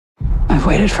I've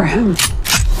waited for him.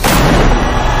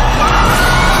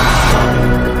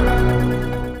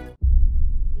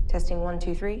 Testing 1,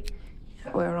 2, 3.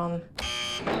 We're on.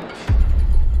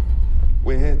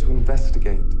 We're here to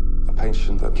investigate a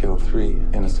patient that killed 3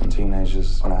 innocent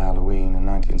teenagers on a Halloween in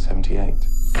 1978.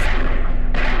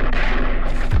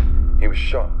 He was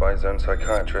shot by his own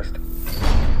psychiatrist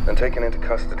and taken into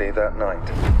custody that night,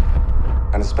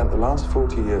 and has spent the last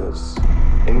 40 years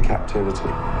in captivity.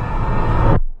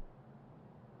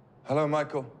 Hello,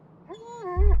 Michael.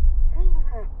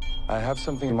 I have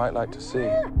something you might like to see.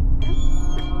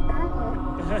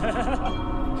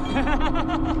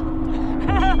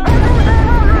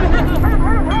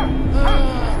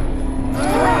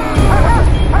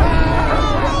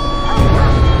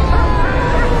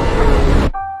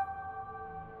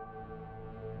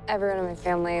 Everyone in my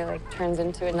family, turns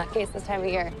into a nutcase this time of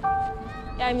year.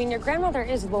 Yeah, I mean, your grandmother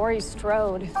is Laurie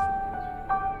Strode.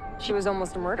 She was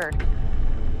almost murdered.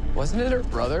 Wasn't it her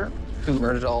brother who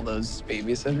murdered all those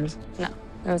babysitters? No,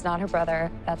 it was not her brother.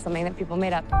 That's something that people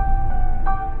made up.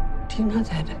 Do you know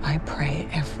that I pray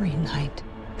every night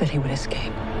that he would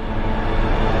escape?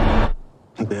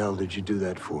 What the hell did you do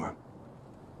that for?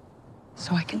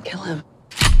 So I can kill him.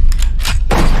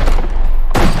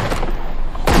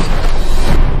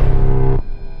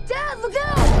 Dad, look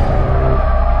out!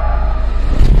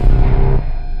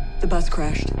 The bus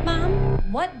crashed. Mom,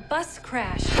 what bus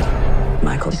crash?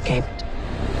 Michael escaped.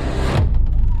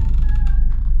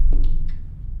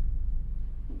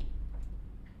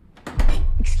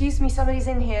 Excuse me, somebody's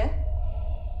in here.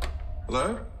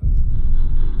 Hello?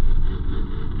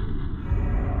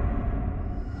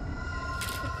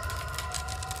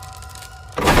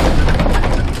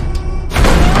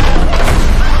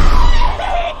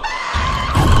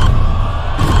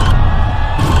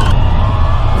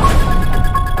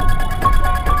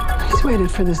 He's waited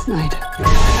for this night.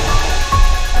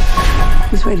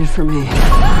 He's waited for me.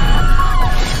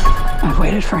 I've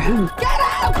waited for him. Get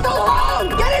out! Go home!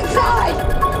 Get inside!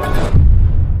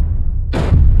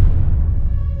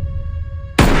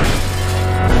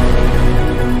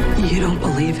 You don't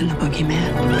believe in the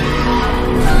boogeyman?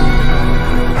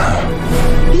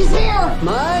 He's here!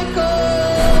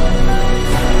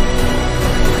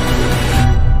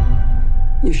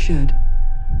 You should.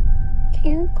 Can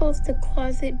you close the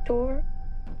closet door?